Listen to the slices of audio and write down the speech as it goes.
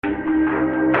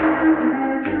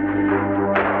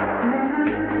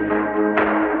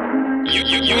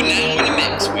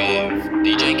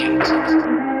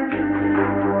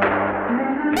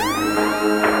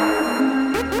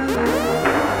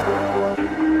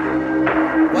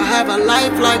a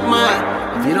life like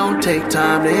mine if you don't take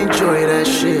time to enjoy that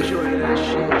shit?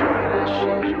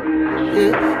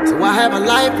 Yeah. So I have a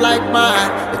life like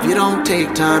mine if you don't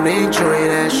take time to enjoy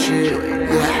that shit.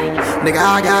 Yeah. Nigga,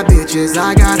 I got bitches,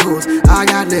 I got hoes, I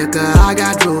got liquor, I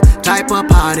got drew. Type of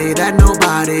party that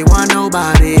nobody want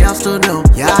nobody else to know.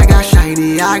 Yeah, I got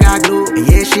shiny, I got glue, and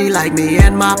yeah, she like me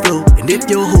and my flow. And if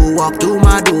your hoe walk through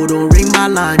my door, don't ring my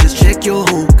line, just check your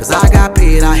hoe. Cause I got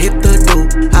paid, I hit the dough.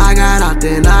 I got out,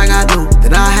 then I got low.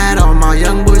 Then I had all my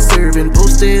young boys serving,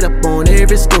 posted up on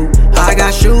every scoop. I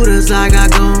got shooters, I got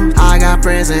guns, I got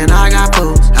friends and I got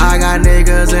foes. I got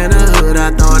niggas in the hood, I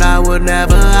thought I would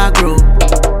never outgrow.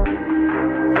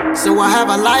 So I have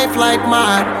a life like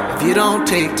mine if you don't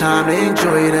take time to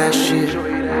enjoy that shit.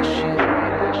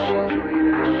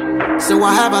 So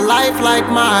I have a life like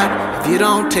mine if you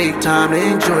don't take time to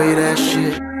enjoy that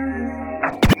shit.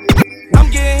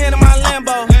 I'm getting hit in my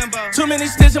Lambo. Too many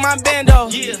sticks in my bando.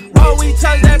 All we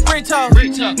touch that Brito.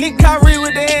 Nick Kyrie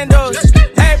with the handles.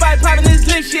 Everybody poppin' this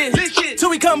lit shit. Till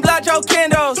we come block your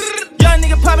candles. Young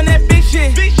nigga poppin' that big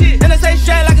shit. And I say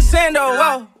straight like a sandal.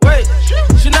 Whoa, wait.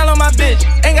 Chanel on my bitch.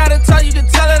 Ain't gotta tell you can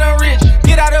tell that I'm rich.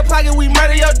 Get out of pocket, we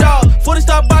murder your dog. 40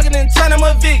 start barking and turn him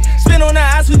a Vic. Spin on the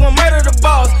ass, we gon' murder the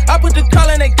balls. I put the call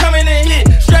and they coming and hit.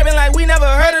 Strapping like we never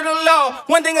heard of the law.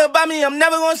 One thing about me, I'm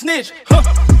never gon' snitch.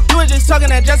 You was just talking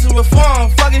that justice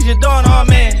reform. Fuck is you doing, oh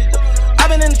man. I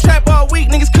been in the trap all week,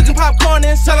 niggas cooking popcorn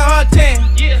and selling hard tan.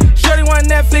 Shorty want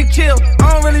Netflix chill.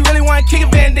 I don't really want to kick a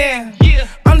bandana.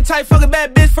 I'm the type fuck a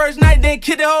bad bitch first night, then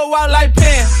kick the whole wild like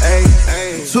Pam.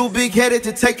 Hey, too big headed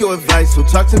to take your advice, so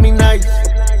talk to me nice.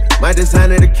 My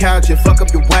designer the couch and fuck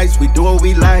up your whites, we do what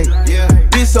we like.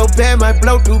 Be so bad, might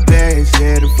blow through bags,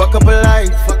 yeah, to fuck up a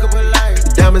life.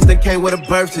 Diamonds that came with a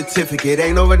birth certificate,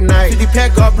 ain't overnight. 50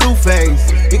 pack all blue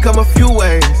face, it come a few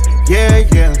ways.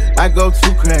 Yeah, I go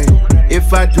too crazy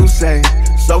if I do say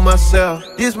so myself.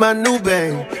 This my new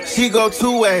babe, she go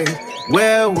two ways.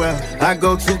 Well, I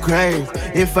go too crazy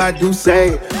if I do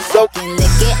say so. I can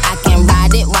lick it, I can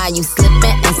ride it while you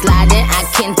slipping and sliding. I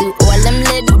can do all them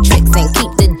little tricks and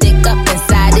keep the dick up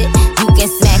inside it. You can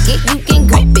smack it, you can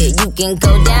grip it, you can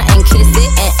go down and kiss it.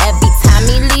 And every time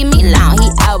he leave me alone, he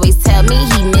always tell me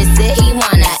he miss it. He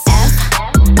wanna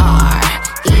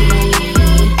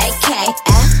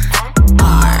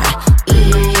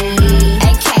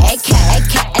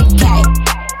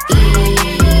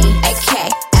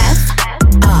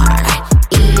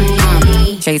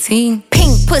JT.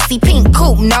 Pink pussy, pink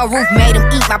coupe, no roof. Made him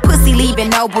eat my pussy, leaving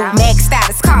no boo. Next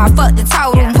status car, fuck the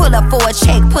total. Pull up for a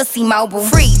check, pussy mobile.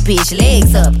 Free bitch,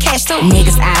 legs up, cash too.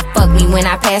 Niggas I fuck me when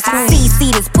I pass through.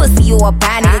 See this pussy or a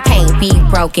buy nigga. Can't be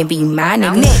broken, be my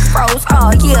nigga. Neck froze,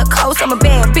 oh yeah, close. I'm a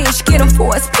bad bitch, get him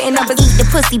for a spin numbers. Eat the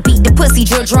pussy, beat the pussy,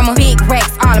 drill drummer. Big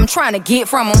racks, all I'm trying to get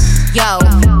from him. Yo,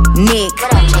 Nick,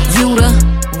 you the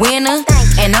winner.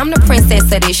 And I'm the princess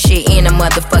of this shit and a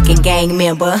motherfucking gang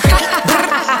member.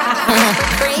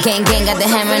 Gang, got the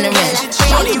hammer and the wrench.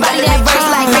 Anybody that verse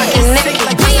like me,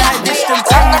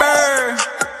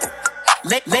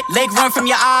 leg run from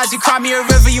your eyes. You cry me a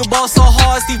river, you ball so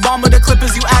hard. Steve Ballmer, the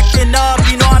Clippers, you acting up.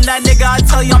 You know I'm that nigga, I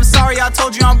tell you I'm sorry. I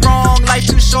told you I'm wrong. Life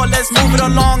too short, let's move it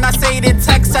along. I say it in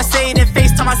text, I say it in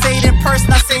FaceTime, I say it in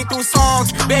person, I say it through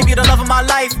songs. Baby, the love of my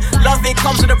life. Love it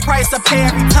comes with a price, I pay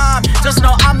every time. Just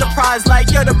know I'm the prize,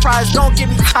 like you're the prize. Don't get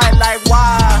me tight, like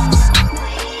why?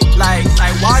 Like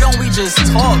why don't we just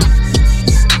talk?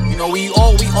 You know, we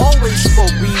always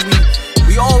spoke.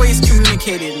 We always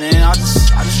communicated, man. I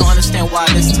just don't understand why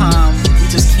this time we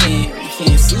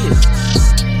can't see it.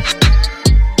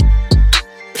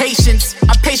 Patience,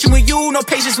 I'm patient with you, no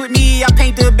patience with me. I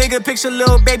paint the bigger picture,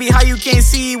 little baby, how you can't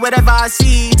see whatever I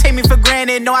see. Take me for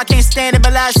granted, no I can't stand it,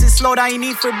 molasses, slow down, you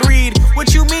need for breed.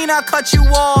 What you mean I cut you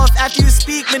off after you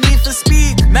speak beneath the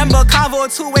speed? Remember, convo a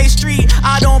two-way street.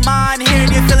 I don't mind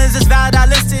hearing your feelings, it's valid, I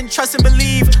listen, trust and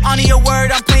believe. Honor your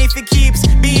word, I'm playing for keeps.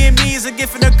 Being me is a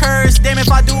gift and a curse. Damn if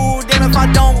I do, damn if I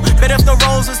don't. Bet if the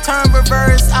roles was turned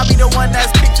reverse, I'll be the one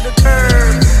that's kicked to the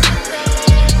curb.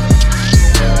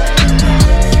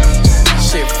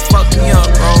 Shit fucked me up,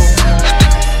 bro.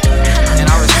 And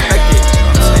I respect it,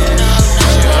 you know what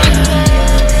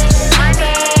I'm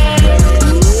saying?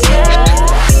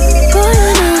 Boy,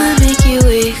 I know I make you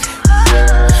weak.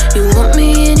 You want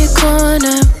me in your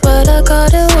corner, but I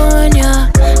gotta warn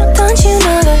ya. Don't you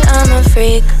know that I'm a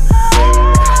freak?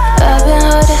 I've been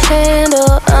hard to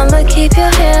handle, I'ma keep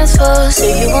your hands full. So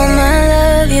you want my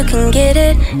love, you can get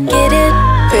it, get it.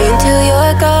 Bring to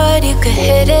your guard, you could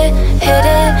hit it, hit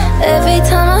it. Every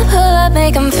time I pull up,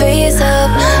 make them freeze up.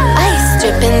 Ice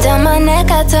dripping down my neck,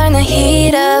 I turn the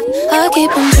heat up. I keep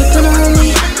them dripping on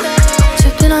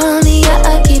me, yeah,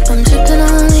 I keep them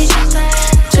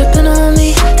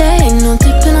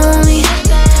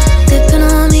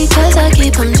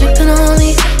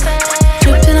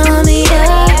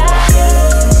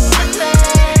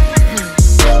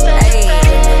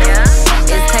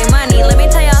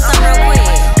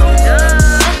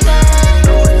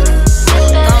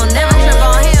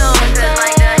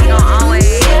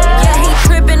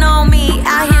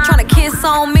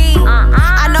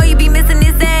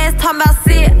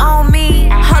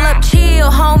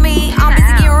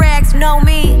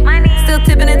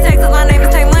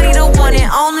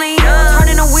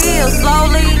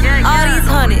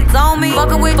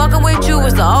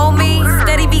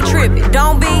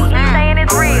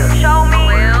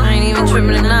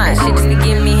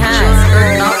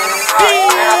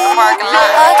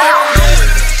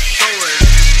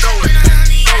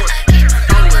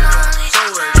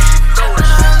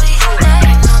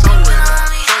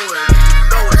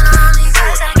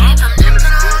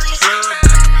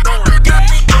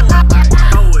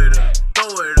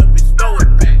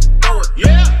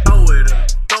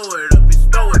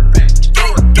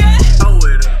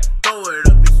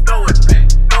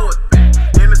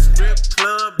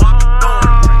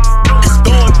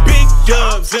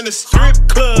the strip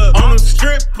club, on them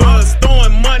strippers,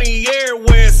 throwing money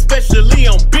everywhere, especially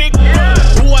on Big Bruh.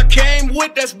 Who I came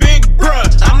with, that's Big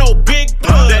Bruh. I know Big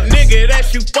Bruh. That nigga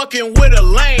that you fucking with a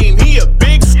lame, he a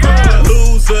big scrub.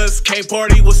 Losers can't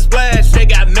party with Splash, they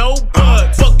got no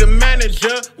bugs. Fuck the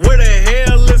manager, where the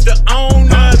hell is the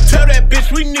owner? Tell that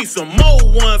bitch we need some more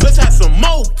ones, let's have some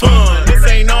more fun. This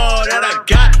ain't all that I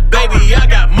got, baby, I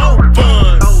got more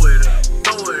fun. Throw it up,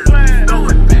 throw it up, throw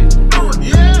it back, throw it,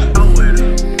 yeah. Throw it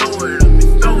up, throw it up,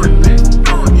 throw it back,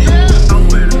 throw it, yeah.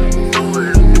 Throw it up, throw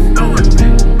it up, throw it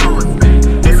back, throw it back.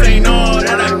 This ain't all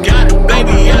that I got,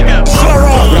 baby, I got more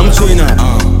fun. I'm China,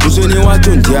 Musoni wa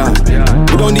Tondia,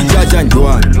 we don't need judge and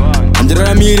Joan.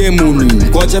 Andra mire muni,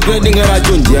 kocha pending a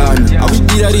Tondian. I wish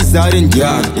Diarizare and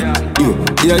Jan,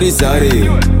 Diarizare.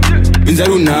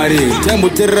 Binzarunare, Tembo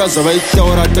Terra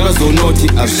Savaita Tagazonoti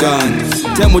Ashan,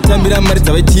 Tembo Tambira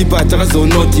Marita Tipa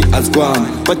Tagazonoti Asquam,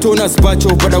 Patona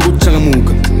Spacho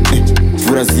Padaguchanamuka,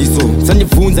 Furasiso, Sani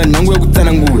Funza Nangwe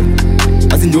Gutanangura,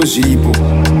 as in Joshipo.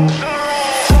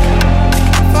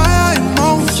 Fire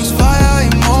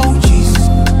emojis,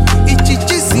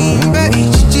 Ichizimbe,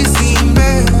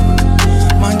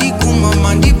 Mandi Kuma,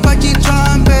 Mandi Pachi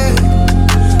Trambe,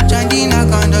 Chandina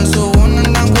Kanda so on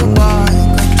and Nangoba.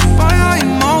 Fire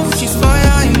emojis,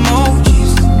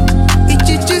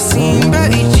 Ichizimbe,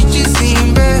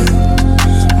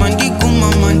 Mandi Kuma,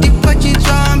 Mandi Pachi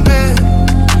Trambe,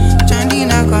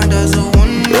 Chandina Kanda so on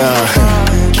and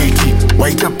Nangoba. Kiki,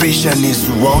 white up patient is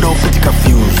wild out with the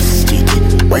confused. Kiki,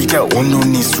 white out on no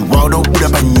news, wild out with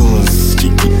a news.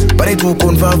 Kiki, but I do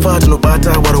confirm fat no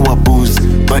butter, what a booze.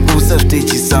 But no such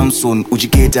stage Samson,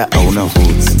 Ujiketa, I know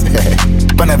hoods.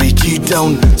 Panabe cheat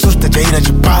down, so the Jada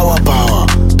power.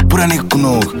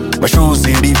 Puranikuno, my shows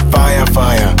the fire.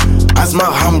 As my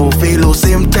humble fellow,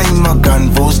 same time my gun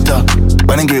voster.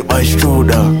 Banning by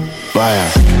shoulder, fire.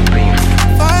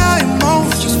 Fire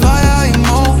emojis,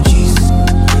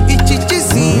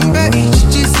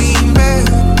 Ichizimbe,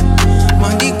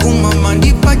 Mandi Kuma,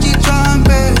 Mandi Pachi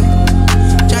Trambe,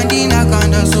 Chandina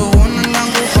Kanda so on and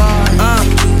Nangoba.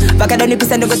 Bakadoni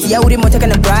pisa ndogo siya uri moto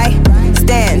kana bright.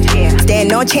 Stand,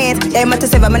 no chance. They must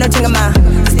have I'm not my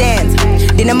stands.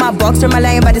 Dinner my box from my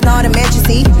lane, but it's not a match, you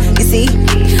see.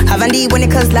 Havandi when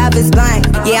it cause love is blind.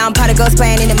 Yeah, I'm part of girls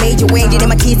playing in a major way. Getting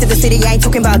my keys to the city, I ain't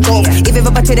talking about golf. If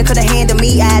ever Patricia could have handled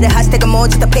me, I had a hashtag more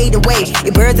just to pay the way.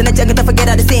 If birds in the jungle to forget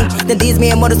how to sing, then these me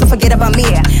and motors don't forget about me.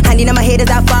 Handing on my haters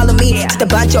that follow me. Just a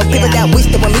bunch of people that wish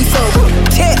that when we so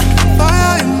yeah.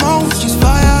 Fire emojis,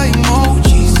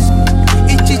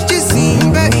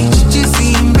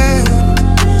 Ichizimbe,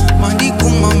 Mandi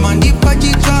Kuma, Mandi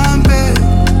Pachi Trambe,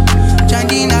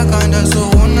 Chandina Kanda so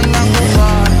on and Nangoba.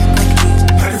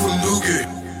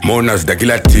 Monas da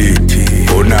kila titi,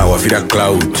 ona wafira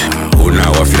cloud,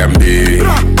 ona wafira mbe.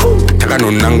 Taka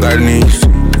no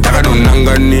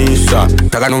nanganisa,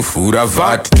 taka no fura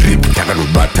vat trip, taka no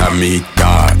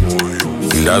batamita.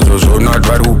 Ndazo zona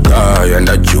dwaruka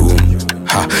yanda jum,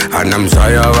 ha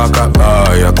anamzaya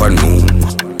wakabaya kwa numa.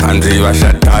 Anzi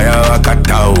vashataya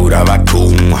vakataura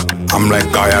vatumwa. I'm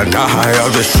like I and I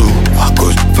have the shoe.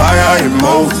 Cause fire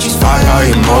emojis.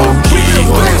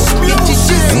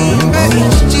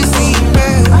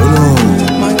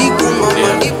 Mandi Kuma,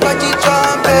 Mandi Pachi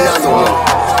Trambe,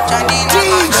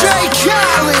 DJ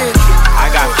Khaled. I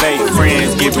got fake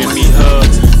friends giving me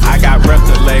hugs. I got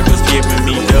record labels giving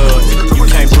me dubs. You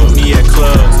can't put me at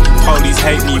clubs. Police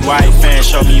hate me, white fans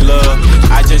show me love.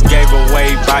 I just gave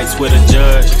away bites with a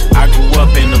judge. I grew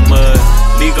up in the mud.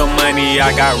 Legal money,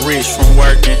 I got rich from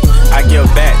working. I give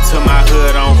back to my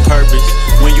hood on purpose.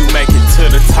 When you make it to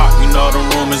the top, you know the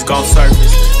rumors gon'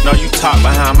 surface. Know you talk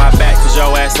behind my back, cause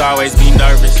your ass always be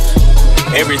nervous.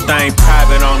 Everything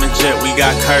private on the jet, we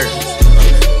got curtains.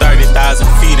 30,000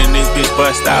 feet in this bitch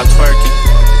bust out twerking.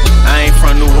 I ain't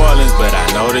from New Orleans, but I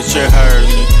know that you heard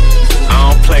me. I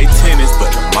don't play tennis,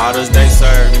 but the models, they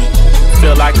serve me.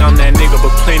 Feel like I'm that nigga,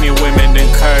 but plenty women done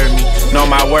curve me. Know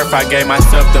my worth, I gave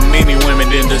myself to many women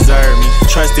didn't deserve me.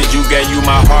 Trusted you, gave you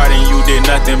my heart, and you did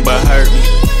nothing but hurt me.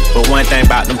 But one thing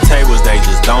about them tables, they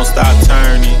just don't stop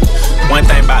turning. One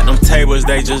thing about them tables,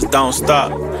 they just don't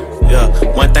stop. Yeah,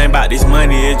 one thing about this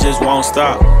money, it just won't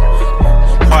stop.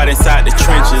 Hard inside the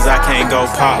trenches, I can't go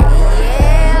pop.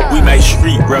 We make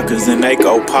street records and they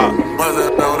go pop.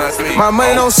 My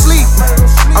money don't sleep,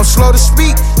 I'm slow to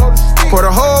speak. For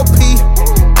the whole P,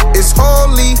 it's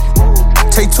holy.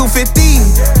 Take 250,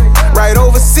 right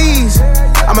overseas.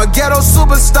 I'm a ghetto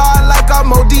superstar like I'm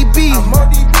ODB.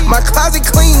 My closet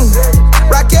clean,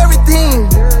 rock everything.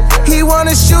 He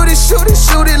wanna shoot it,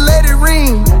 let it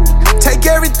ring. Take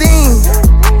everything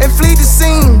and flee the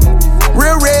scene.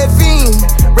 Real red fiend,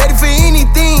 ready for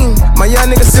anything.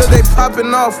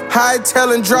 popping off. High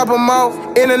tail and drop them off.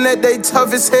 Internet, they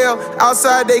tough as hell.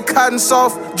 Outside, they cotton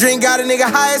soft. Drink got a nigga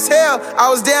high as hell. I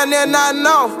was down there nodding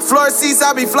off. Floor seats,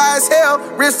 I be fly as hell.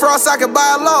 Wrist frost, I could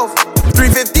buy a loaf.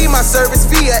 $350 my service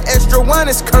fee, an extra one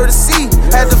is courtesy.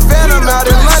 Had the Phantom out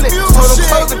in London, told them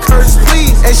close the curtains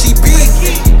please. And she beat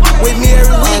with me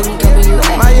every week.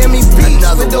 Miami Beach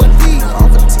with the beat.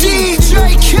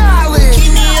 DJ Khaled. Keep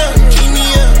me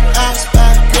up, I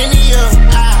spot plenty of.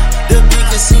 The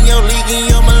biggest in your league in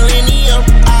your millennium.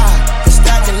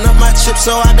 Stacking up my chips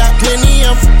so I got plenty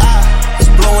of. It's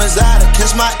blowing out,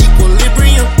 catch my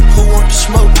equilibrium. Who want the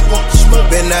smoke?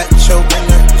 Been not choke,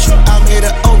 I'm here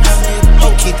to oak.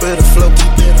 Keep it afloat,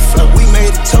 We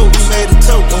made it toe,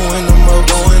 Doing the most,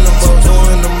 doing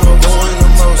the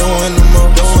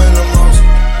most.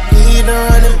 Need to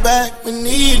run it back, we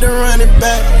need to run it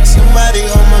back. Somebody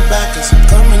on my back, cause I'm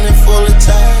coming in full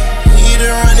attack. Need to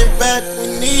run it back, we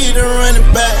need to run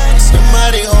it back.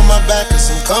 Somebody on my back, cause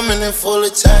I'm coming in full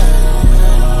attack.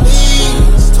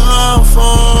 Please come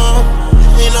from,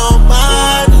 ain't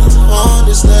nobody on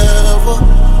this level.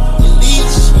 At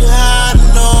least you had to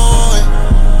know it,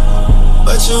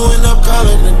 but you end up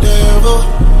calling the devil.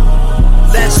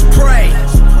 Let's pray.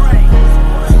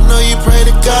 I know you pray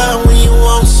to God when you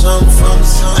want something from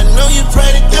some. I know you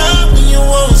pray to God when you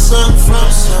want something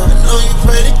from some. I know you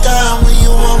pray to God when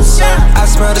you want something. I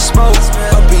smell the smoke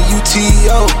up in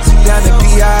UTO, down in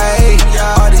PIA,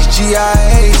 all these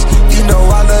GIAs. You know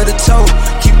I love the toe,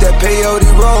 keep that peyote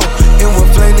roll. And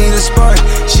when Flay need a spark,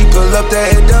 she pull up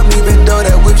that head up, even though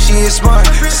that whip she is smart.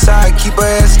 That's how I keep her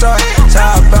head start, that's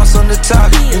how I bounce on the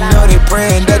top. You know they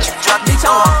praying that you drop me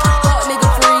on. Fuck nigga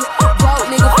free, broke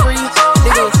nigga free.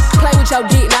 Nigga, play with your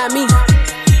dick, not me.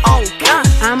 Oh God,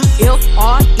 I'm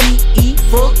F-R-E-E,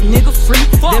 fuck nigga free.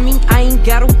 That mean I ain't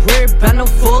gotta worry about no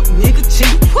fuck nigga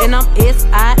cheat. And I'm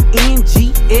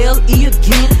S-I-N-G-L-E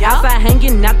again. Outside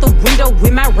hanging out the window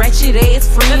with my ratchet ass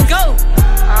friends. Let's go.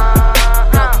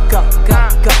 Go, go,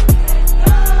 go.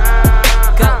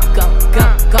 Go, go, go,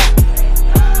 go.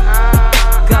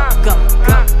 Go, go,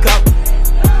 go, go.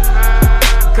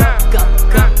 Go, go,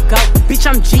 go, go. Bitch,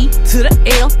 I'm G to the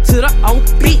L to the O,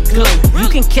 big glow. You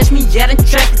can catch me out in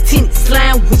traffic, tinted,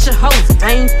 slime with your hoes.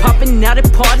 I ain't popping out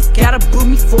at parties, gotta book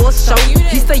me for a show.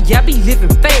 He say I be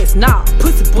living fast, nah,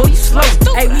 pussy boy you slow.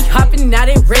 Hey, we hopping out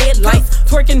at red lights,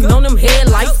 twerking on them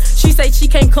headlights. She say she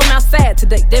can't come outside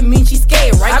today, that means she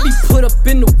scared, right? I be put up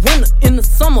in the winter, in the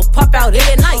summer, pop out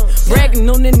at night. Bragging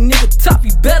on that nigga top,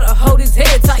 you better hold his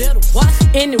head tight.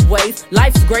 Anyways,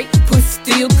 life's great, pussy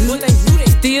still good.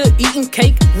 Still eating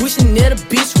cake, wishing that a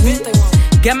bitch would.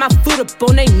 Got my foot up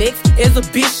on they necks as a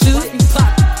bitch should.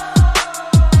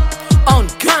 On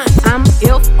the gun, I'm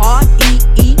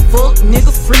F-R-E-E, fuck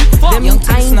nigga free. That mean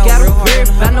I ain't gotta worry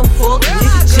about no fuck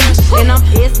nigga cheat. And I'm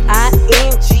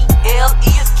S-I-N-G-L-E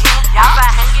again. Y'all by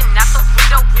hanging out the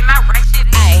window with my ratchet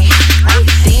ass.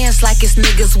 Dance like it's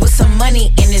niggas with some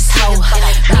money in this hoe.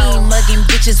 We ain't mugging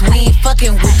bitches, we ain't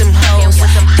fucking with them hoes.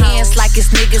 Dance like it's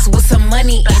niggas with some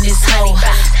money in this hoe.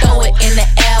 Throw it in the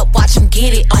air, watch them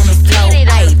get it on the floor.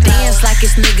 Ay, dance like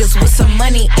it's niggas with some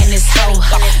money in this hoe.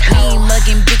 We ain't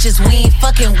mugging bitches, we ain't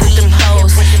fucking with them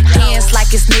hoes. Dance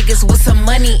like it's niggas with some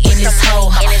money in this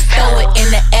hoe. Throw it in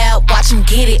the air, watch them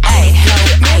get it on the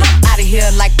floor. Out of here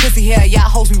like pussy hair, y'all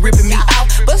hoes be ripping me out.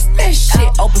 Bust that shit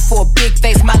open for a big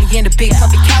face, Molly in the big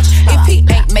comfy couch. If he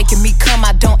ain't making me come,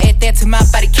 I don't add that to my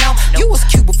body count. You was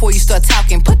cute before you start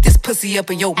talking, put this pussy up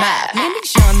in your mind. Man,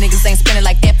 these young niggas ain't spending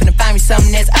like that, finna find me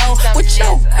something that's old. With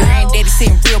your granddaddy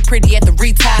sitting real pretty at the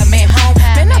retirement home.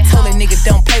 Man, I told that nigga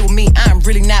don't play with me, I'm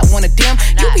really not one of them.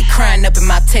 You be crying up in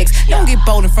my text, don't get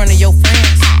bold in front of your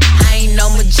friends. I ain't no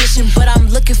magician, but I'm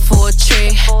looking for a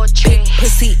trick. Big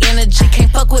pussy energy,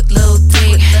 can't fuck with little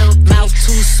dick. Mouth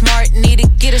too smart, need to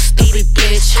get a stupid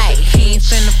bitch. He ain't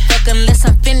finna fuck unless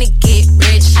I'm finna get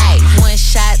rich. One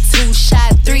shot, two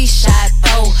shot, three shot,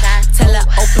 four. Tell her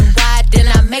open wide, then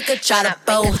I make her try to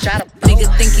bow. Nigga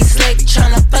think he slick,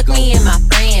 tryna fuck me and my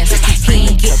friends. He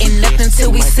ain't getting nothing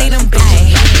till we see them big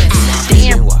hands.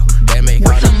 Damn,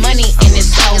 with some money in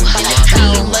his hoe. We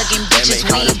ain't mugging bitches,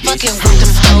 we ain't fucking with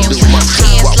them hoes.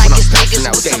 Dance like it's niggas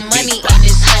with some money in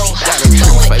his hoe.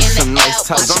 Throw it in the air,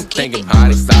 watch him get it.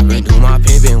 I stop and do my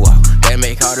pimpin' walk. That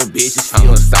make all the bitches feel.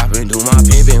 I'ma stop and do my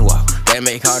pimpin' walk. That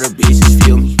make all the bitches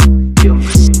feel me.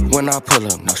 When I pull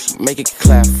up, no, she make it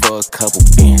clap for a couple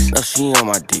bands. No, she on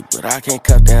my dick, but I can't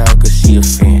cut that out cause she a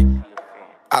fan.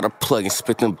 I'da plug and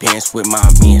spit them bands with my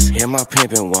mans. Hear my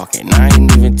pimpin' walking, I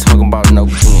ain't even talking about no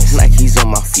pants. Nikes on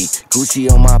my feet,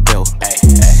 Gucci on my belt. Ay,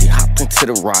 ay. She hopped into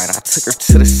the ride, I took her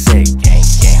to the set. Gang,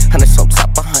 gang. 100 on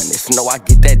top of 100s, know I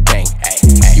get that bang. Ay,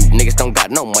 ay. You Niggas don't got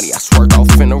no money, I swerved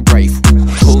off in a rave.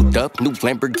 Pulled up, new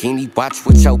Lamborghini, watch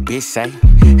what your bitch say.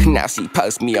 Now she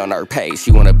post me on her page,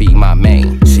 she wanna be my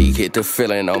main. She hit the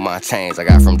feeling on my chains I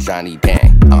got from Johnny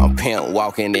Dang. I'm pimp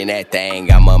walking in that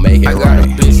thing, I'ma make it rain. I got a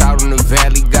bitch out in the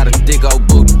valley, got a dick old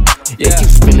booty. Yeah. They keep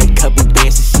spending a couple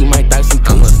bands and she might throw some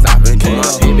cookies. I'ma stop and do my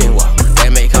hip and walk.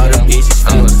 That make all the bitches.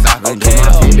 I'ma stop and do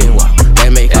my hip and walk.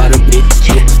 That make all the bitches.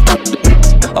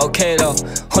 Okay though,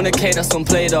 100K that's on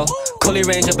play though. Collie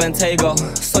Ranger Bentaygo,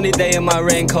 sunny day in my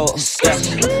raincoat. Yeah,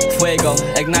 fuego,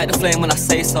 ignite the flame when I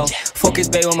say so. Focus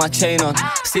bay with my chain on.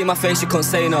 See my face, you can't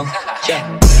say no.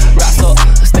 Yeah, rats up,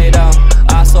 stay down,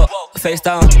 ass up, face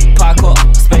down, park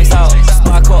up, space out,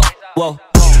 spark up. Whoa,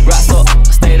 rats up,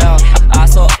 stay down,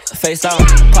 ass up, face down,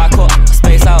 park up,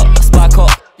 space out, spark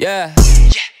up. Yeah,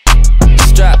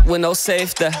 strap with no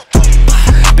safe there.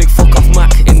 Big fuck off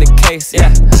Mac in the case,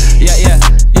 yeah.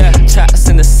 Chats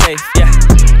in the safe, yeah.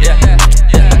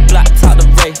 Blacked out the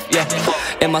rave, yeah.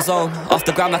 In my zone, off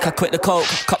the ground like I quit the coke.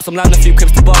 Cop some land, a few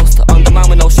cribs to boast. On the man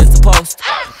with no shit to post.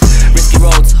 Risky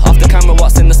roads, off the camera,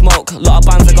 what's in the smoke? Lot of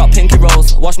bands, I got pinky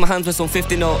rolls. Wash my hands with some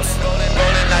 50 notes.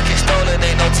 Rolling like it's stolen,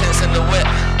 ain't no tints in the whip.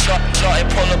 Shot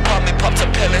it, pull up on me, popped a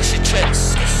pill and she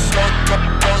tricks. Drop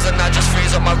and I just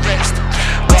freeze on my wrist.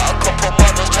 Got a couple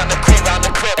bottles trying to creep round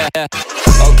the crib. Yeah.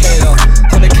 Okay though,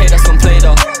 100K that's on play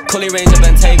though. Collie Ranger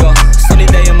Bentaygo, sunny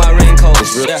day in my raincoat.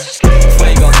 Yeah,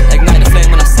 fuego, ignite the flame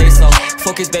when I say so.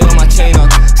 Fuck his babe on my chain on.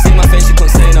 See my face, you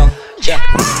can't say no. Yeah,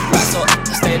 racks up,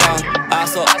 stay down,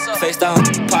 ass up, face down,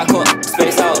 park up,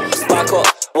 space out, spark up.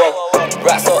 Whoa,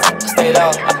 racks up, stay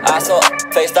down, ass up,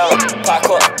 face down, park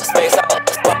up, space out,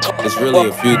 spark up. It's really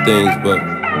a few things, but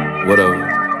whatever.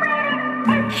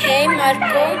 Hey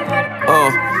Marco.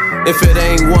 If it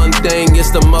ain't one thing,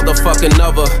 it's the motherfucking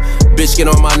other. Bitch get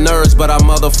on my nerves, but I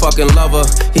motherfucking love her.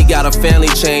 He got a family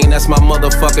chain, that's my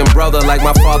motherfucking brother. Like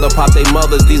my father popped they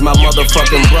mothers, these my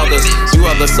motherfucking brothers. You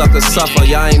other suckers suffer,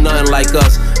 y'all ain't nothing like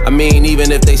us. I mean,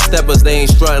 even if they steppers, they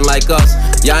ain't strutting like us.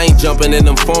 Y'all ain't jumping in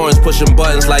them foreigns, pushing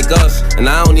buttons like us. And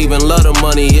I don't even love the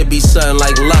money, it be something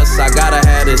like lust. I gotta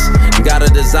have this, got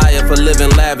a desire for living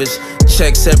lavish.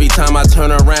 Checks every time I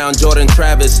turn around, Jordan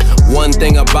Travis. One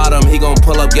thing about him, he gon'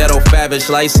 pull up ghetto favish.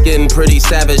 Light skin, pretty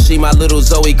savage, she my little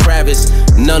Zoe Kravitz.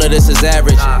 None of this is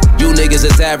average, you niggas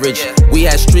is average. We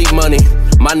had street money,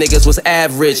 my niggas was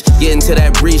average. Getting to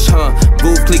that breach, huh?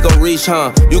 Booth Clico reach,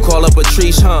 huh? You call up a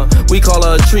treesh, huh? We call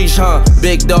her a treesh, huh?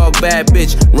 Big dog, bad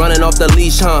bitch, running off the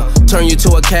leash, huh? Turn you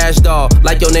to a cash doll,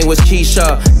 like your name was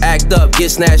Keisha. Act up, get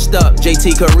snatched up,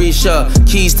 JT Carisha.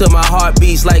 Keys to my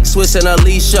heartbeats like Swiss and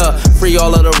Alicia. Free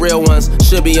all of the real ones,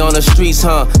 should be on the streets,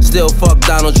 huh? Still fuck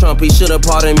Donald Trump, he should've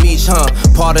pardoned me, huh?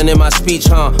 Pardon in my speech,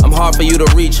 huh? I'm hard for you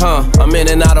to reach, huh? I'm in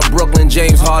and out of Brooklyn,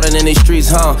 James Harden in these streets,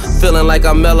 huh? Feeling like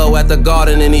I'm mellow at the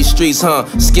garden in these streets, huh?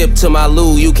 Skip to my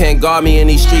Lou, you can't guard me in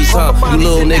these streets, huh? You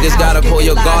little niggas gotta call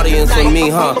your guardians for me,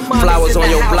 huh? Flowers on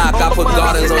your block, I put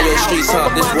gardens on your streets, huh?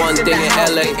 This one thing in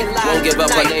LA, won't give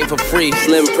up a name for free.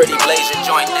 Slim, pretty, blazing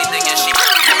joint, they thinking she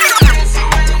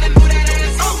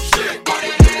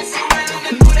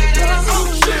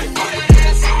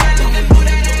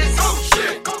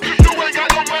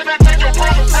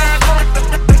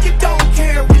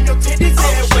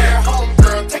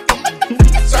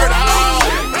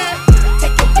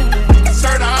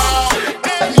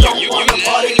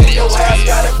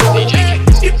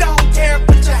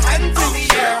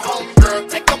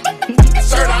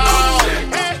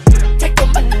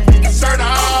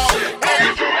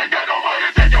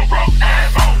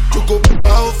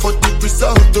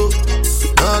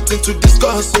to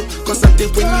discuss, cause I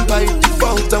did win by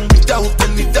default and without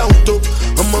any doubt.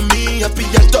 I'm a me happy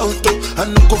adult, I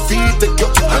no go feed the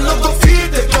girl, I no go feed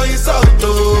the girl is out.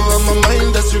 I'm a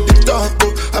mind that's with the top.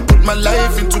 I put my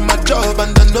life into my job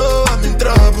and I know I'm in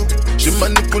trouble. She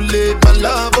manipulate my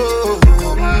love,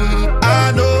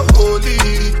 I know holy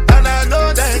and I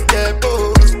know that get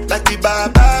both. Like the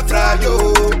Baba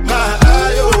Frayo, my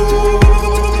ayo,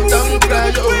 don't cry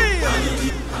yo.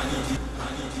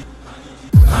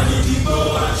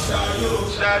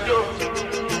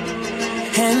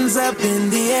 Hands up in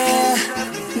the air.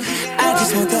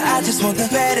 I just want the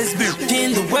baddest bitch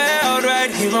in the world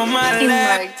right here on my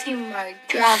lap.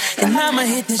 And I'ma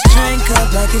hit this drink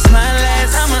up like it's my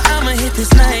last. I'ma hit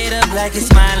this night up like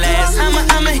it's my last.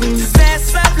 I'ma hit this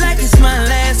ass up like it's my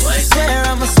last. Swear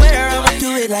I'ma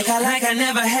do it like I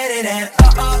never had it at.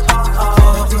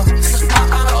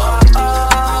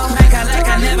 Like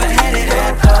I never had it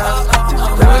at.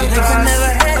 Like I never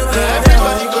had it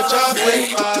at. touch halfway.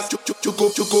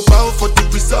 You go bow for the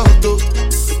result, though.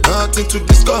 Nothing to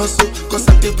discuss, oh. Cause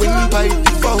I did win by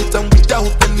default and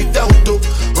without any doubt, oh.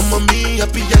 Me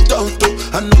happy adult, oh.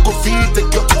 I no go feed the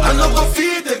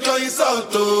girl insult,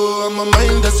 oh. I'm a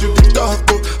mind that's you the talk,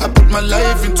 oh. I put my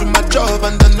life into my job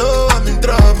and I know I'm in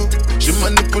trouble. She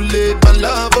manipulate my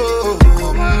love, oh.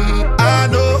 I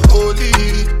know holy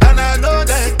and I know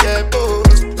that get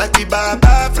boss. Like the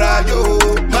Baba Frayo,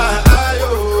 my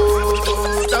ayo,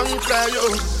 don't cry, yo.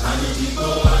 I need to go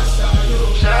and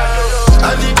shayo.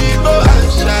 I need to go and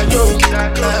shayo.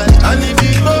 I need to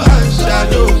go and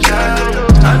shayo.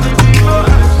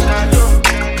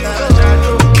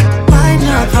 Right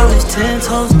now, polish 10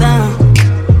 toes down.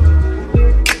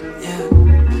 Yeah.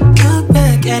 Look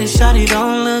back at it, shawty,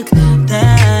 don't look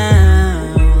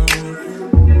down.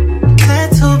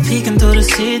 Tattoo peeking through the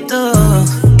see-through.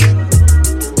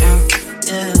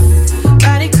 Yeah.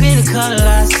 Body create a color,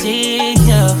 I see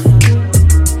you.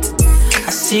 I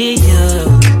see you.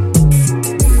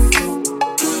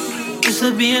 To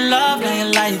be in love, now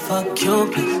your life a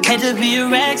Cupid. Hate to be a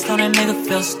Rex, don't a nigga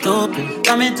feel stupid.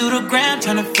 Coming through the ground,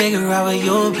 trying to figure out where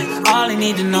you been. All I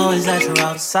need to know is that you're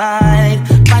outside.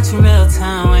 Watching real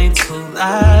time, ain't too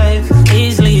live.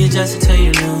 Easily adjusted to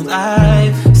your new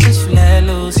life. Since you let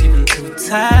loose, you been too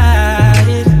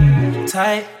tight.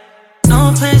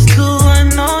 No place too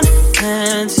unknown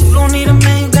defense. You don't need a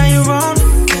man, you got your own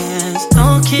defense.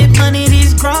 Don't keep money,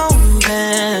 these grown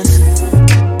men.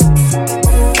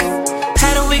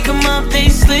 Come up, they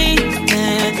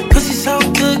sleepin'. Pussy so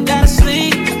good, gotta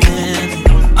sleep in.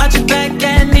 Arch your back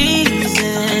and knees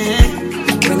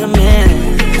in. Bring them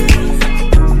in.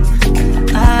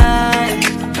 I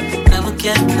never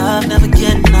get enough, never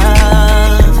get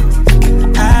enough.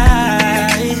 I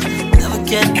never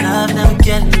get enough, never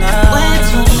get enough. Way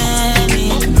too many,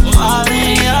 all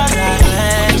in your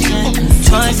direction.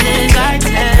 Choices I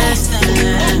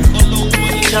testing.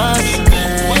 Just to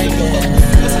make it.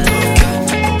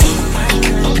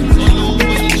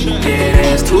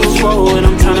 Too slow and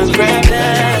I'm tryna grab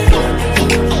that.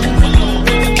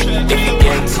 If you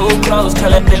get too close,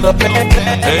 tell that nigga back.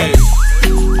 Hey,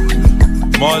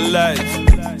 more life.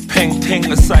 Ping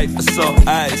ping a sight for sore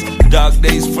eyes. Dark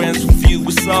days friends with you,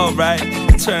 it's alright.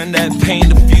 Turn that pain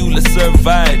to fuel to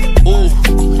survive. Ooh,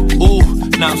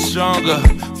 now I'm stronger.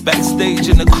 Backstage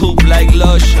in the coupe like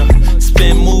Lusher.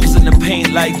 Spin moves in the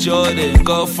paint like Jordan.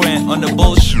 Girlfriend on the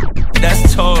bullshit,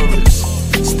 that's Taurus.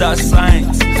 Star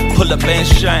signs, pull up and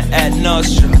shine at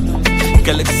Nostra.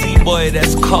 Galaxy boy,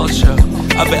 that's culture.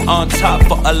 I've been on top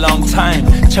for a long time.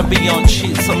 Champion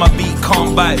cheats on my beat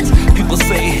combats. People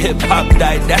say hip-hop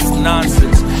died, that's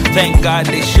nonsense. Thank God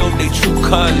they showed their true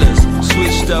colors.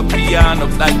 Switched up piano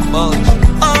like bugs.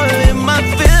 All in my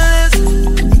feelings,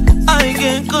 I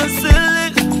can't conceal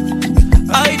it.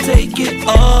 I take it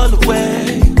all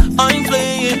away. I'm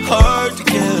playing hard to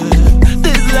get.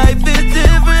 This life is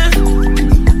different.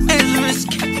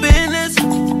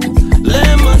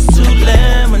 Lemons to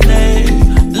lemonade,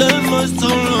 lemons to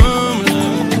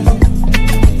lemonade.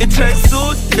 It tracks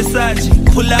suit, Versace,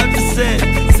 pull out the set.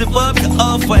 Zip up the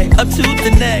off-white, up to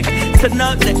the neck. Turn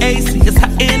up the AC, it's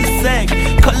hot in the sack.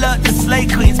 Call up the slay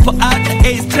queens, pull out the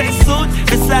ace. Track suit,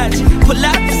 Versace, pull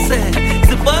out the set.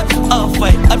 Zip up the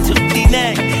off-white, up to the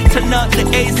neck. Turn up the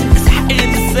AC, it's hot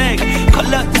in the sack.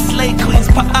 Call up the slay queens,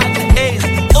 pull out the ace.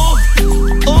 Ooh,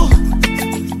 ooh.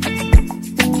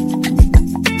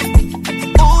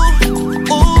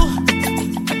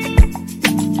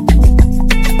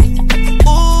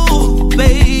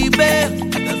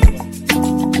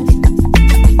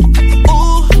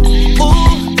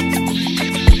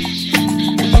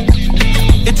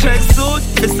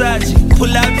 Versace,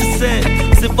 pull out the set.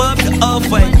 Zip up the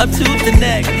off-white, up to the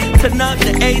neck. Turn up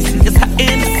the AC, it's hot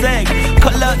in the sack.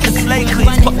 Call up the slay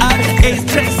queens, pull out the ace.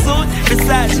 Track suit,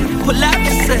 Versace, pull out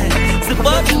the set. Zip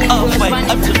up the off-white,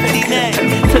 up to the neck.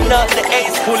 Turn up the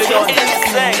AC, pull it in the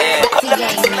sack.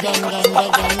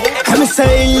 I'm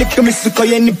saying, look at me, so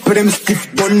you need to put them stiff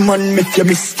bun man, make you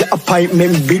miss the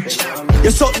appointment, bitch. You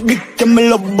suck dick, you me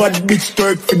love bad bitch.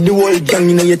 Twerk for the whole gang,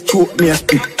 you know you choke me a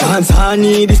spit. Dance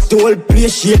honey, this the whole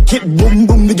place, shake it, boom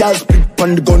boom, the girl split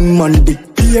on the gunman dick.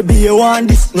 Baby, you want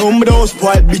this? No, me don't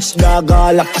spoil bitch, dog.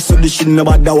 All up, so this shit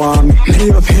nobody want me.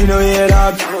 Leave a pain away,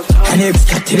 dog. And if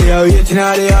it's there, waiting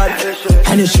out the yard.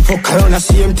 And if she fuck around, the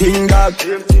same thing, dog.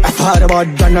 I thought about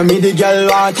that, now me the girl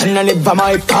want. And I never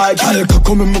my part. Girl,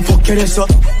 come and me fuck your ass up.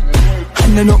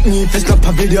 And I knock me if it's not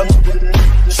a video.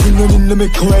 She no need to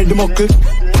make her wear the muckle.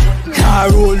 Car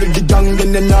roll with the gang,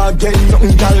 then they not get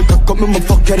nothing. Girl, come and me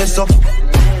fuck your ass up.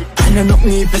 And I knock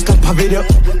me if it's not a video.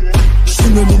 She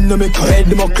no need to make her wear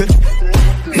the muckle.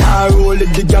 Nah, roll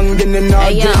it the gang, then they not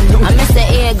hey, yo, I'm Mr.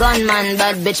 A gunman,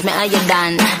 bad bitch, me how you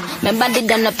done? My body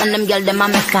done up and them girl, them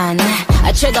I'm a fan.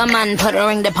 A trigger man, put a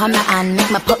ring upon my hand.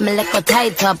 Make me put me like a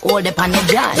tight up, hold up on the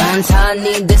jaw. Dance all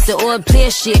need this, the old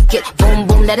place, shake it. Boom,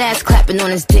 boom, that ass clapping on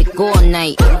his dick all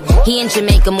night. He in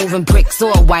Jamaica moving bricks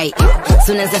all white.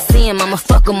 Soon as I see him, I'ma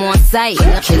fuck him on sight.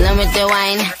 Kill him with the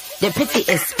wine. The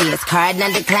prettiest face, card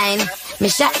not decline. Me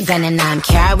shotgun and I'm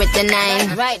carry with the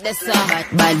 9. Right, that's all.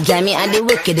 But Jamie and the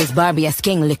wickedest Barbie a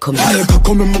sking lick me. I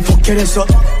come and fuck your ass up.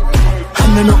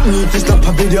 And I don't need to stop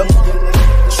a video.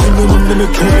 Swimming in the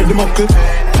clear the muckle.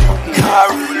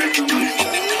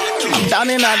 I'm down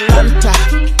in Atlanta.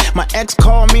 My ex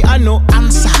call me, I no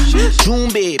answer. June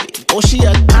baby, oh she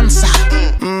a dancer.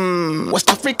 West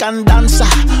African dancer.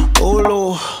 Oh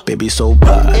Lord, baby so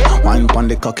bad. Wine pon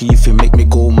the cocky if you make me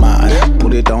go mad.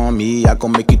 Put it on me, I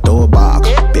gon' make it all back.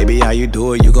 Baby how you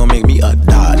do it, you gon' make me a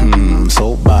dad.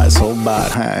 So bad, so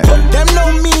bad. Hey. Them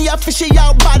know me, a fishy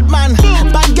out bad man.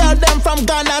 Bad girl them from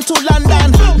Ghana to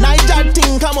London. Niger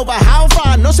thing come over, how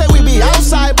far? No say we be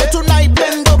outside, but tonight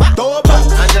bend over. Go back,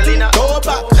 Angelina. Go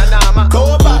back, Nanama.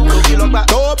 Go back, go back.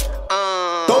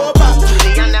 Go back,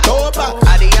 Juliana. Go back,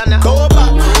 Adiana. Go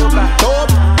back, go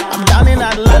back. I'm down in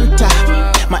Atlanta.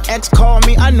 My ex call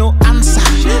me, I no answer.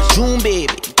 June baby,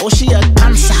 oh she a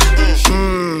dancer.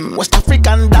 West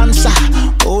African dancer.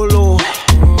 Oh Lord.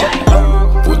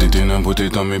 Put it in and put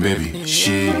it on me, baby.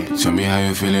 Shit, tell me how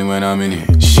you feeling when I'm in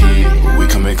it. Shit, we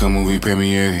can make a movie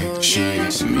premiere.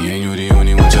 Shit, so me and you the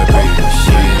only ones I pray.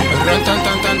 Shit,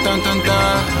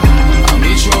 I'll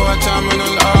meet you at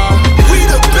Terminal. We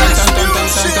the best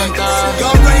music.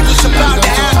 Your rain is about to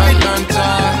happen.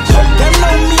 Them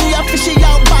know me, a fishy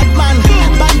out bad man.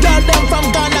 Bad girl them from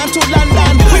Ghana to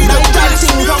London. Now that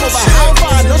thing come over how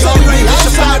far? No so we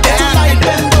outside tonight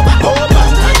bend over. Go back,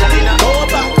 Angelina. Go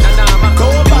back, go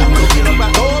back,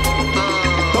 go back.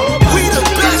 We the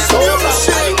best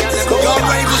music. Your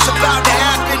rain is about to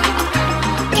happen.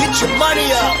 Get your money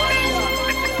up.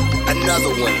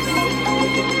 Another one.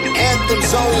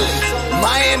 Anthems only.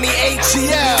 Miami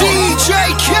ATL. DJ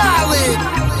Khaled.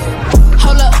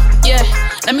 Hold up, yeah,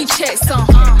 let me check some.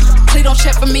 Please don't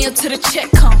check for me until the check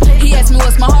come. He asked me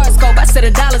what's my horoscope, I said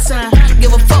 $.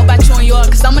 Give a fuck about you and yours,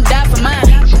 cause I'ma die for mine.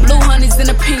 Blue honeys in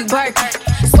a pink Birkin.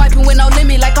 Swiping with no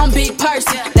limit like I'm big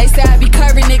person. They say I be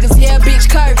curvy niggas, yeah, bitch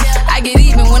curvy. I get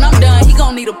even when I'm done, he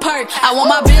gon' need a perk. I want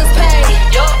my bills paid,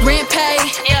 rent paid,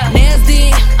 nails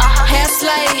did, hair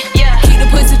slayed. Keep the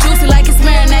pussy juicy like it's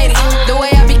marinated. The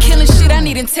way I be killing shit, I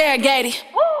need interrogated.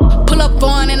 Pull up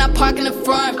on and I park in the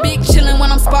front. Big chillin'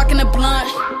 when I'm sparking the blunt.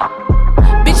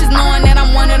 Bitches knowing that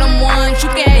I'm one of them ones. You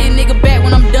can have your nigga back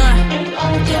when I'm done.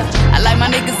 I like my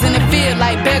niggas in the field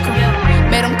like Beckham.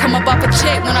 Made him come up off a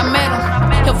check when I met him.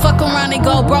 He'll fuck around and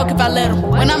go broke if I let him.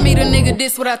 When I meet a nigga,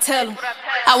 this what I tell him.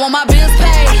 I want my bills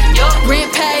paid,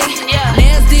 rent paid,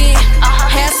 nails did,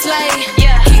 hair slayed.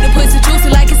 Keep the pussy juicy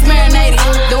like it's marinated.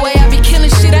 The way I be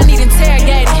killing shit, I need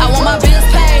interrogated. I want my bills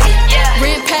paid,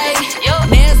 rent paid,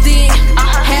 nails did,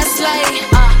 hair slayed.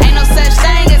 Ain't no such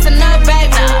thing as enough,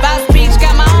 baby. Boss bitch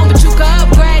got my own, but you can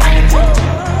upgrade.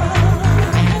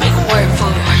 Make it work for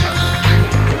it.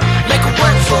 Make it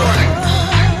work for it.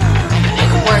 Make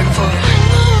it work for it.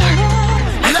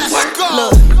 Let's go.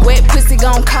 Look, wet pussy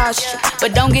gon' cost you,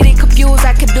 but don't get it confused,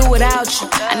 I could do without you.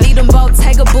 I need them both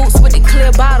Tiger boots with the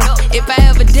clear bottom. If I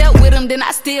ever dealt with them, then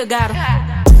I still got them.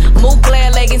 Move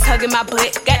glare leggings hugging my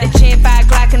butt. Got the chin 5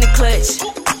 Glock in the clutch.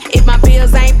 If my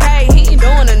bills ain't paid, he ain't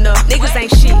doing enough. Niggas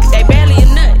ain't shit, they barely a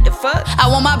nut. The fuck? I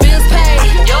want my bills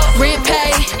paid, rent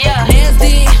paid, nails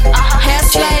did, hair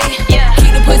slayed.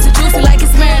 Keep the pussy juicy like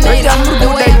it's marinated.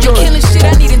 The way I be killing shit,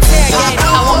 I need interrogated.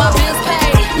 I want my bills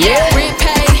paid, rent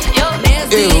paid, nails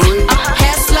did,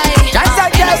 hair slayed.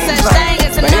 Ain't no such thing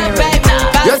as enough, baby.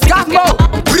 Just Cambo.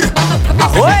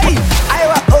 Ahoy,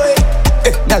 aiwa oi.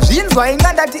 Nazvinzwa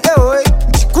ingandati ehoi.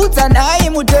 Chikudza naye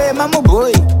mutema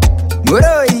muboy.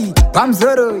 Muroi,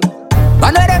 pamzoroi.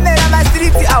 Vanoremera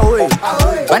mastriti ahoy.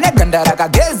 Vane ganda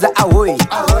rakageza ahoy.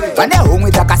 Vane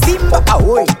homwe dzakasimba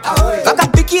ahoy.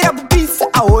 Vakapikira kupisa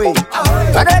ahoy.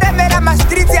 Vanoremera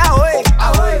mastriti ahoy.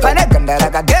 Vane ganda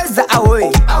rakageza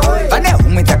ahoy. Vane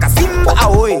homwe dzakasimba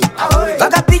ahoy.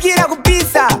 Vakapikira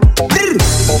kupisa.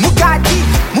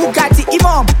 Mukati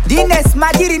imom. Dine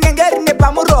smadiri nengerine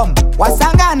pamurom.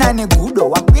 Wasangana negudo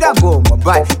wakwira gomo.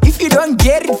 But if you don't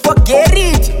get it, forget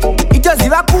it.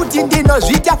 Itoziva kuti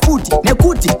ndinozvita futi.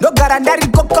 Nekuti ndogara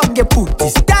ndariko konge puti.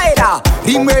 Staira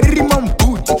rimwe rimo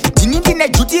mbuti. Ndini ndine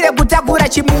juti rekutakura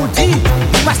chimuti.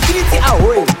 Mumastriti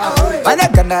ahoy. Vane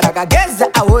ganda rakageza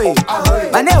ahoy.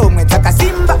 Vane homwe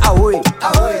dzakasimba ahoy.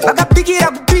 Vakapikira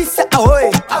kupisa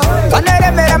ahoy.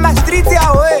 Vanoremera streets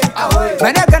ahoy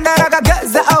vane ganda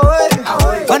rakageza ahoy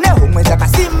vane humwe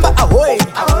dzakasimba ahoy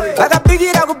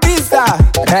vakapigira kupisa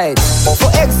right.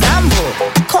 For example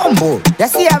kombo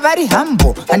yasiya vari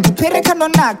hambo handipere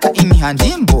kanonaka ini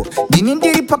handimbo ndini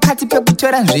ndiri pakati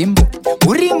pekutora nzvimbo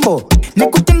urimbo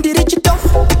nekuti ndiri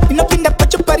chitofu inopinda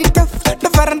pacho paritofu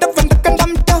ndovhara ndobva ndakanda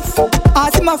mutofu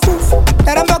asi mafufu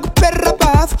ndaramba kuperera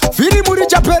pahafu vhiri muri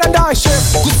chapera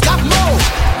ndashefu kuskamo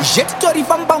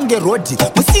zvetitorifamba unge rodhi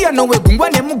musiyano wegungwa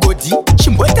nemugodhi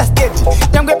chimboita stedi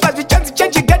nyangwe pazvichanzi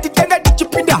chechigati tanga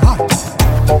tichipinda hati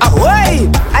ahoi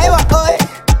aiwa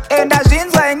oi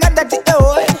ndazvinzwa ingandati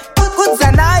ehoi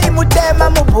kudzanai mutema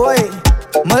mubhoi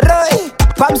muroi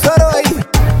pamusoroi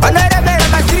vanoremera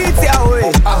mastritsi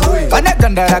ahoi vane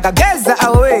ganda rakageza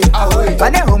ahoi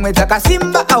vane homwe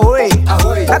dzakasimba ahoi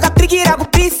vakapikira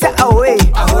kupisa ahoi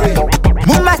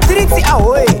mumastritsi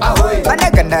ahoi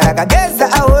vane ganda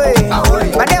rakageza ahoi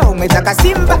vane homwe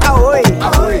dzakasimba ahoi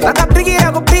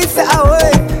vakapikira kupisa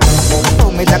ahoi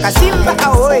homwe dzakasimba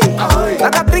ahoi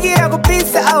vakapikira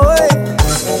kupisa ahoi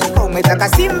homwe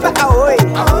dzakasimba ahoi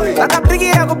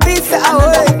vakapikira kupisa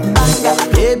ahoi.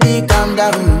 Baby, calm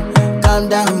down, calm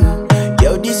down.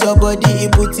 Yo, this your body,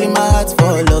 it puts in my heart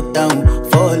for lockdown,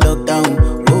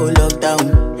 oh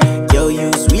lockdown. Yo,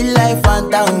 you sweet life,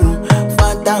 phantom,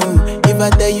 phantom. If I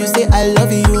tell you say I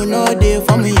love you, you know they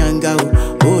for me young girl,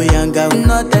 oh young girl.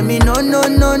 No tell me no, no,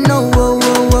 no, no, oh,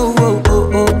 oh, oh, oh,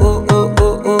 oh, oh, oh,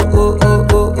 oh, oh, oh, oh,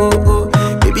 oh, oh,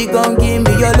 oh. Baby, come give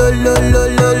me your lo, lo, lo,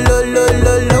 lo, lo, lo,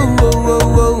 lo, lo, oh, oh,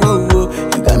 oh, oh, oh.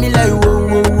 You got me like whoa,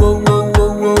 whoa, whoa, whoa,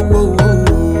 whoa, whoa,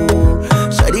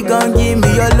 whoa. Shawty, come give me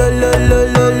your lo, lo, lo,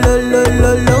 lo, lo, lo,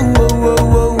 lo, lo, oh,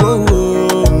 oh, oh,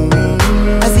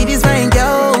 oh. I see this fine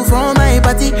girl from my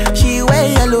party, she wear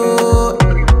yellow.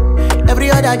 Every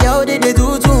other girl they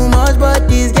do too much, but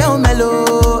this girl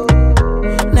mellow.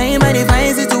 Now in my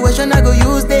divine situation, I go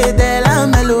use they tell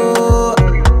I'm mellow.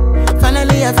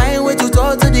 Finally I find way to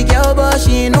talk to the girl, but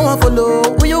she ain't no one follow.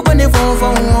 When you gonna phone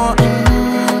for one?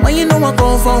 When you know I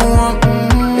come for one?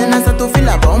 Then I start to feel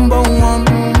a bum bum one.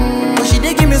 But she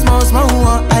dey give me small small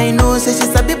one. I know say she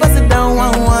sabi pass it down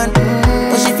one one.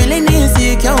 But she feeling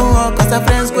insecure one. Cause her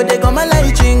friends go they come my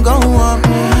light ring go on.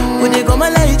 Go they come my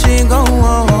light ring go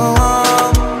on.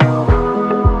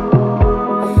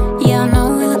 Yeah, I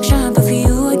know we look shy, but for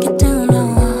you I get down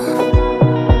low.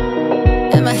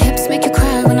 And my hips make you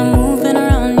cry when I'm moving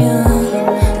around you.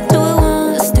 Do it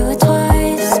once, do it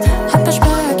twice. I push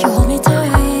back, you hold me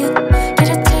tight. Get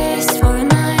a taste for a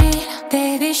night.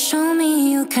 Baby, show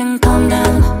me you can calm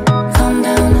down, calm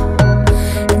down.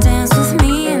 Dance with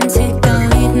me and take the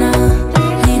lead now,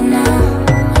 lead now.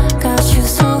 Got you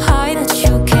so high that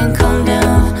you can't calm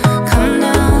down, calm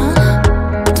down.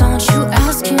 Don't you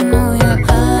ask, you know you're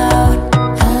allowed,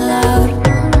 allowed.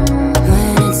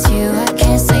 When it's you, I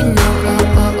can't say no. Oh,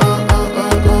 oh, oh,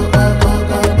 oh, oh, oh, oh,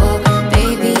 oh, oh, oh.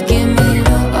 Baby, give me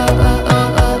low. Oh, oh, oh,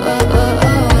 oh, oh, oh, oh,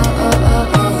 oh,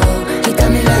 oh, oh. You got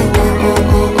me like oh, oh,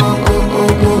 oh, oh, oh,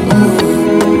 oh, oh, oh.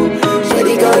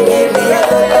 Shawty, gon' give me a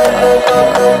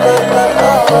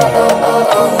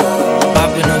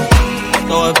Popping up,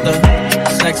 throw up the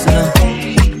sex in her.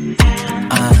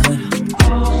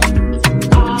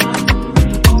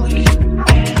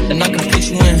 And I can put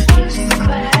you in.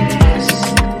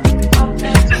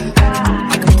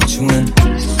 I can put you in.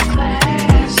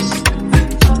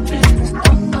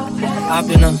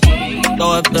 Popping up,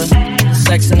 throw up the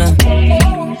sex in her.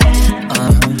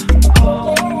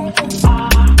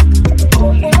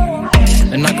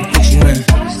 And I can put you in.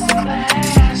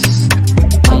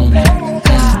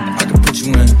 I can put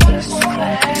you in.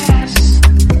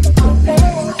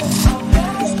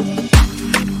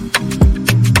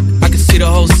 I can see the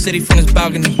whole city from this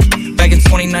balcony. Back in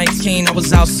 2019, I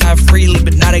was outside freely,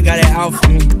 but now they got it out for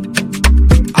me.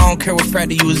 I don't care what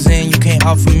frat you was in, you can't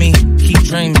offer me. Keep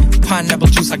dreaming. Pineapple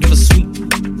juice, I give a sweet,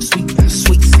 sweet,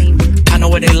 sweet semen. I know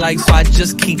what they like, so I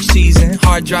just keep cheesing.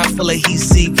 Hard drive full of heat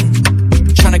seeking.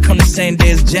 Tryna come the same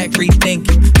day as Jack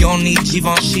rethinking. You don't need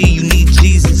Givenchy, you need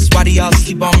Jesus. Why do y'all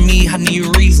sleep on me? I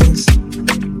need reasons.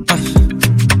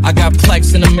 I got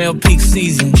Plex in the mail peak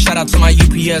season. Shout out to my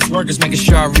UPS workers, making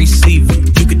sure I receive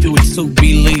it. You could do it too,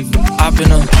 believe it. Hop in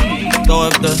her, throw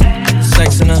up the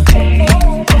sex in her.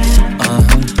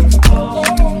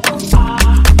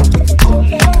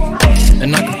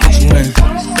 And I can put you in.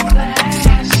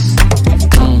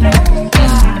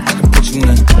 I can put you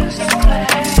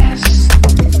in.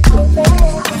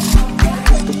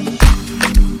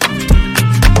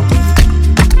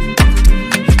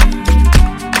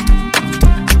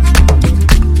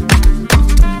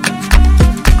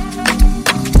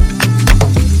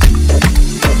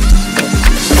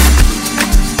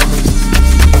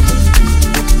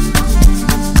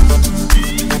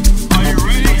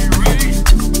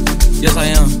 yes I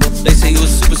am. They say you a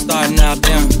superstar, now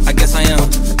damn, I guess I am.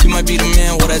 You might be the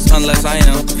man, well that's unless I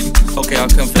am. Okay, I'll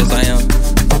confess I am.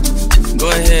 Go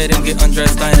ahead and get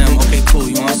undressed, I am. Okay, cool,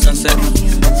 you want sunset?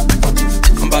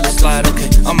 I'm about to slide, okay,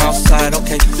 I'm outside,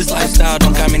 okay. This lifestyle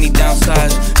don't got many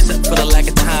downsides. Except for the lack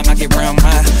of time I get around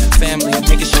my family,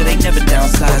 making sure they never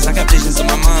downsize. I got visions of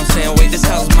my mom saying, wait, this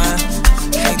house mine.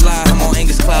 Can't lie, I'm on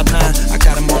Angus Cloud 9. I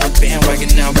got him on the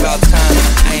bandwagon now, about time.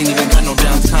 I ain't even got no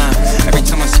downtime. Every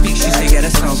time I speak, she say, yeah,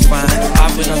 that sounds fine.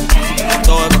 Hop in her,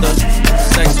 throw up the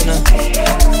sex in her.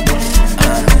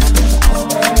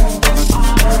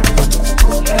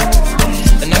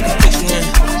 And I can put you in.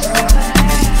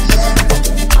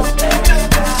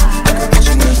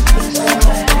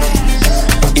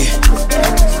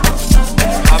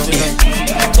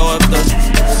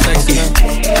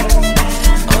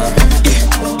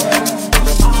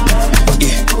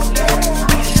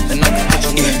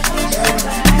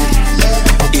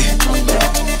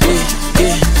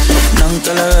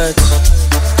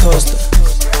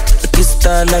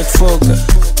 Like Fokker,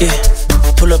 yeah.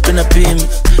 Pull up in a beam,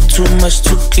 too much,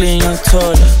 too clean, young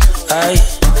taller. Aye,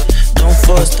 don't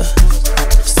foster.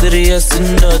 Serious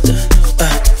and daughter,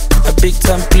 a big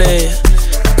time player.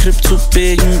 Crib too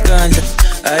big and ganja.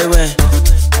 I went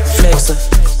flexer,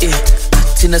 yeah.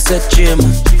 Tina said gym,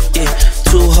 yeah.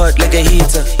 Too hot like a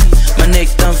heater. My neck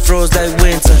done froze like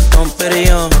winter. Don't bet it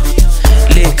on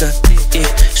liquor, yeah.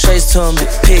 Shay's told me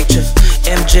picture.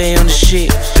 MJ on the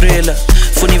shit, thriller.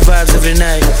 Funny vibes every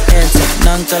night. Enter,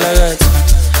 non-talagata,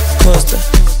 Costa,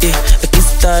 yeah. I kiss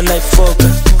style like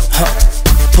Fokker, huh.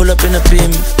 Pull up in a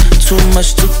beam, too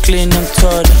much, too clean, I'm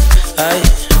taller. Aye,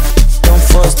 don't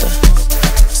foster.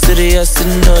 Serious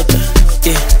and daughter,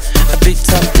 yeah. A big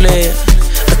time player.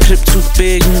 A crib too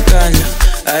big and ganja.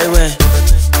 I went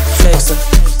flexer,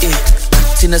 yeah.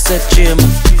 Tina said gym,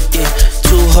 yeah.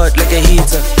 Too hot like a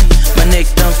heater. My neck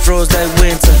done froze like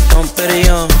winter. Don't bet it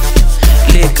on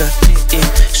liquor, yeah.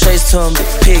 Shay's told me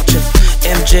picture.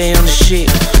 MJ on the shit,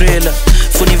 thriller.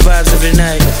 Funny vibes every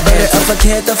night. I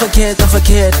forget.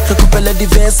 Recupera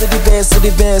diverse.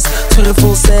 To the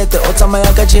full set, otama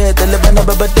yaka jet. Lebana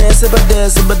baba dance.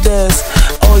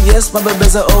 Oh yes, my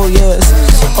baby's a oh yes.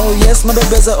 Oh yes, my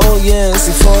baby's a oh yes.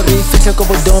 Before they fitla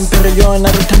kobo dom perion.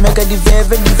 Arutameka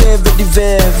diveve.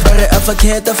 Bare I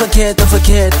forget.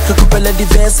 Recupera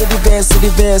diverse.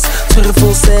 To the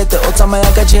full set, otama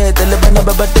yaka jet. Lebana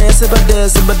baba dance.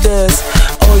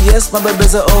 Oh yes, my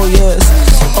baby's a oh yes.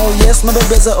 Oh yes, my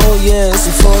baby's a oh yes.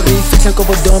 Before they fitla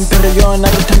kobo dom perion.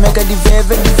 Arutameka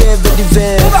diveve.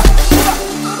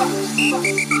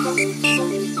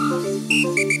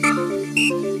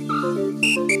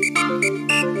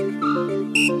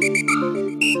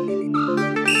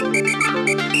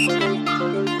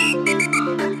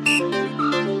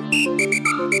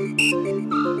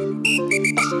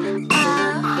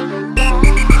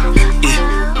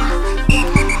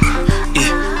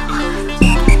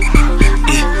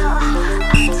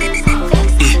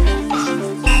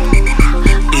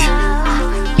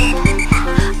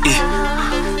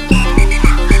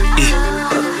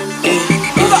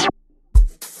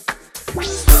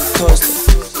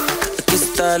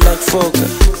 Like Fokker,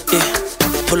 yeah.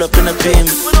 Pull up in a beam,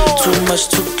 too much,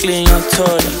 too clean, I'm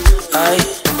taller. Aye,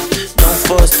 don't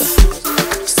foster.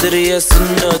 Serious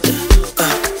and daughter,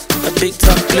 a big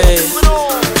time player.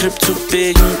 Crib too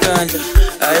big and ganja.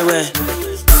 I went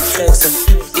flexer,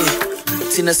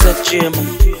 yeah. Tina said gym,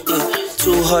 yeah.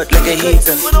 Too hot like a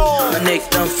heater. My neck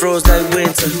done froze like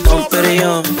winter. Don't bet it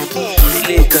on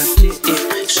liquor,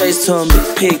 yeah. Shay's told me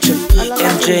picture.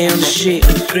 MJ on the shit,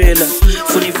 thriller.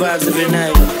 Funny vibes every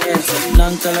night.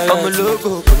 I'm a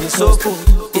loco, I'm so cool.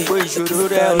 You should do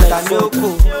that, I know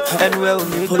cool. And well,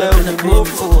 me well, me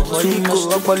mofo. Money go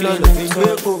up a lot of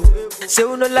me. Say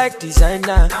you no like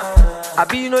designer. I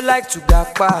be you no like to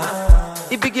gapa.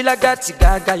 If biggie like that,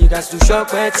 gaga, you got to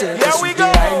shop where it's Here we go.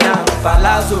 Right now,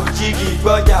 Palazzo, Jiggy,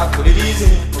 Boya, for the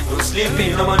reason. No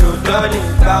sleeping, no man, no turning.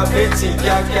 Bow betting,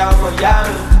 Yaka, for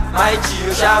Yami. My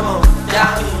Gio, Shamo,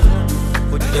 Yami.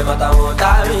 Put them at a one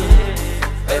time.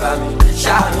 Baby, me,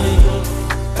 Shami.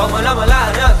 Come on, I'm a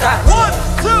line, no time. 1,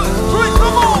 2, 3,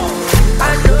 come on.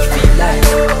 I don't feel like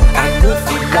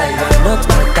I'm not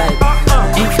my type.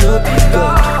 If no be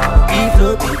God, I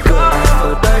for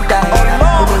don't die.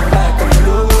 Who don't like I'm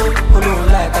low, who don't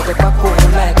like I get back, who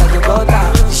don't like I get butter.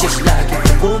 She like it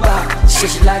to boom back, she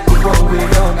like the one we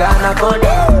don't got no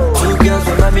bother. 2 girls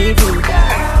with my me do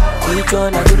that. Each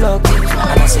one I do luck,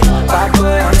 and I say, bad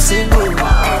boy, I'm single.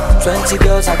 20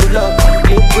 girls I do luck.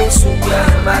 Liquid soup, yeah,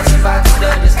 the massive party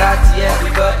done the start,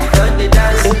 everybody done the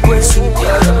dance. Liquid soup,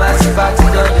 yeah, the massive party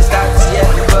done the start,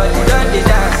 everybody done the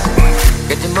dance.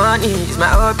 Get the money, it's my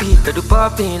hobby. Get the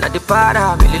popping at the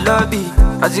para, really lobby.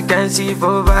 As you can see,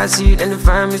 for overseas, and the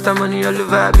fam, Mr. Money all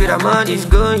over. Be the money's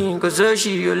going, cause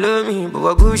she, you love me. But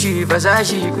what Gucci,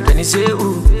 Versace, could any say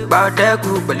who? About that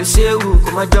cool, but you say who?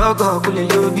 Come my dog up, cool and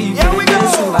you'll be. Here we go.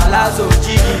 Palazzo,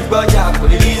 Jiggy, Boya,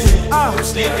 cool and easy. I'm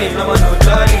sleeping, no man, no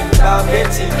turning. Without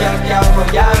betting, yeah, for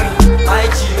Yami. My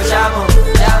chico, Shamo,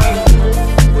 Yami.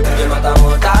 Put the matter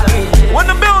on Tami. One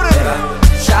the building.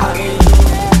 Shami.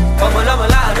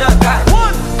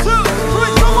 One, two,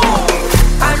 three, come on.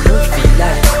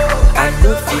 I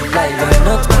don't feel like you're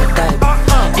not my type.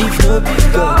 If no be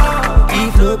God, I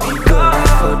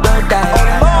for don't die.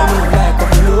 I don't like a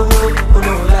blow, I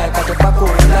don't like a tobacco,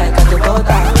 like a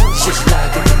butter. She's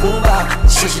like a kumba,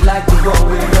 she's like the one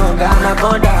with no Ghana.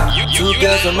 Two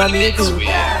girls on my middle.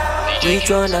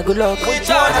 Which one I good luck?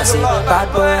 I say,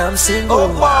 bad boy, I'm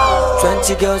single.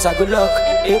 20 girls, I good luck.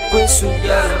 Ekwesu,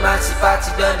 you're the massive party,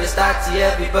 done the start,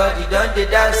 everybody done the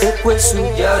dance. Ekwesu,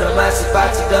 you're the massive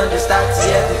party, done the start,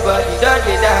 everybody done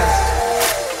the dance.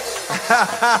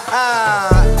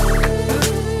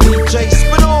 DJ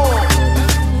Spino.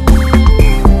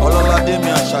 All of them,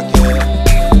 Shakira.